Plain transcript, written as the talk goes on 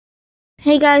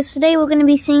Hey guys, today we're going to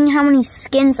be seeing how many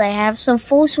skins I have. So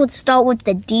first we'll start with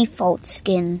the default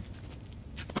skin.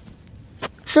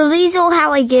 So these are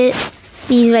how I get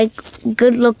these like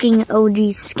good looking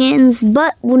OG skins,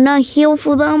 but we're not here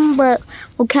for them, but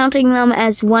we're counting them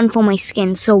as one for my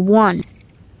skin. So 1.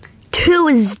 2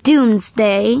 is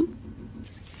Doomsday.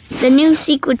 The new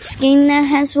secret skin that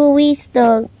has released,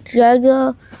 the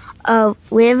Jugger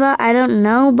River, I don't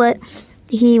know, but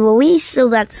he released, so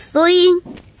that's 3.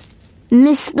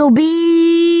 Mr.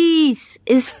 Beast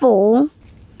is 4.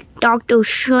 Doctor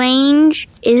Strange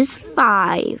is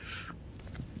 5.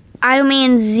 Iron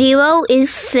Man 0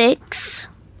 is 6.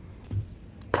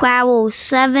 Prowl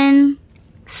 7.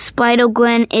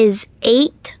 Spider-Gwen is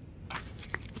 8.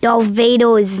 Darth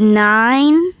Vader is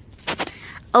 9.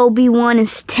 Obi-Wan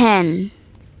is 10.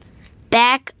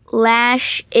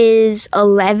 Backlash is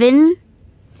 11.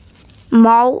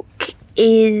 Mark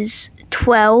is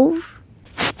 12.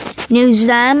 New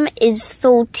Zem is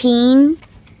 13.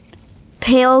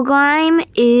 Pilgrim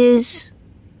is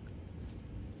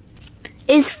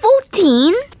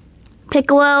 14.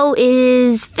 Piccolo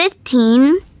is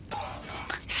 15.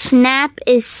 Snap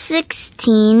is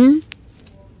 16.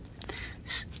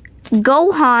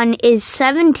 Gohan is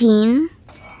 17.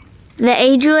 The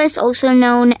Ageless, also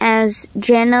known as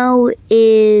Geno,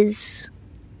 is,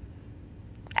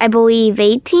 I believe,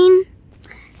 18.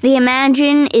 The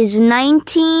Imagine is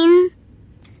 19.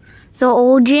 The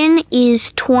Origin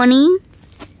is 20.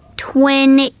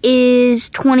 Twin is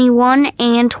 21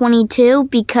 and 22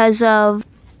 because of,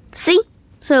 see?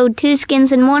 So 2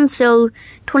 skins in 1, so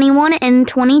 21 and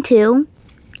 22.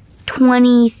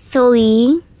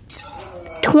 23.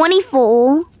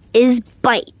 24 is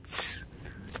Bites.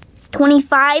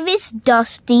 25 is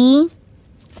Dusty.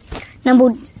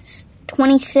 Number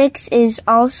 26 is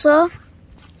Elsa.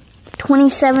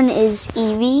 27 is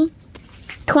Eevee.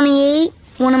 28,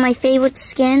 one of my favorite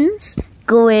skins,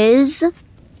 Grizz.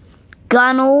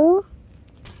 Gunnel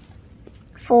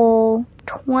for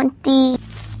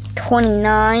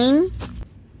 29.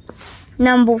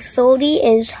 Number 30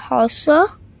 is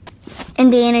Hassa.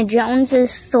 Indiana Jones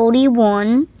is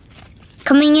 31.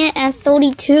 Coming in at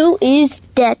 32 is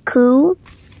Deku.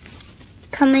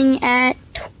 Coming at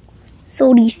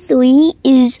 33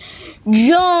 is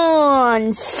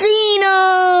John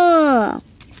Cena.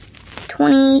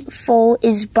 24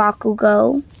 is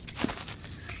Bakugo.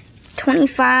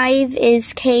 25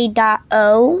 is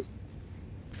K.O.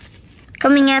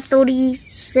 Coming at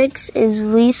 36 is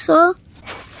Lisa.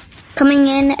 Coming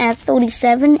in at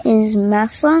 37 is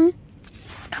Mason.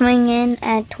 Coming in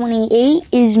at 28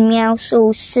 is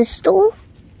Meowscles' sister.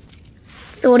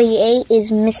 38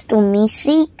 is Mr.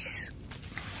 Meeseeks.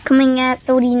 Coming at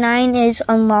 39 is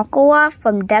Unlockawa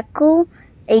from Deku,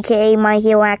 aka My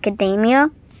Hero Academia.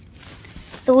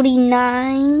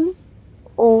 39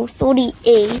 or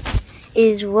 38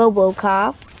 is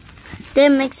RoboCop.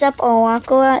 Then mix up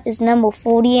Unlockawa is number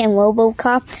 40 and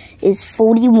RoboCop is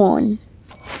 41.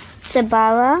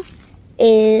 Sabala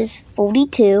is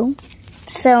 42.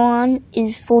 Cylon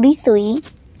is 43.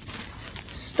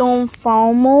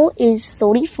 Stormfalmer is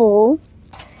 34.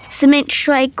 Cement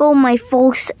Striker, my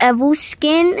first ever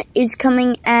skin, is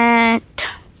coming at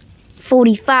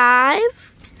 45.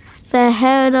 The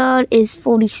Herald is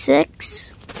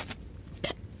 46.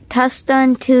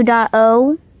 Tustan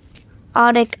 2.0.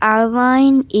 Arctic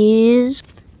Outline is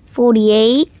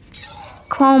 48.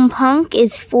 Chrome Punk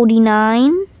is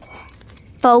 49.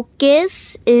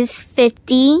 Focus is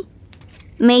 50.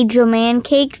 Major Man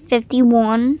Cake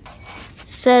 51.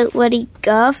 Celebrity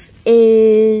Guff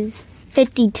is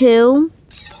 52.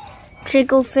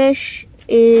 Tricklefish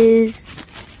is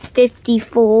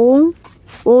 54.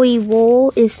 Roy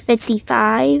Roll is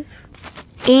 55.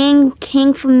 And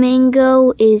King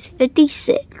Flamingo is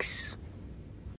 56.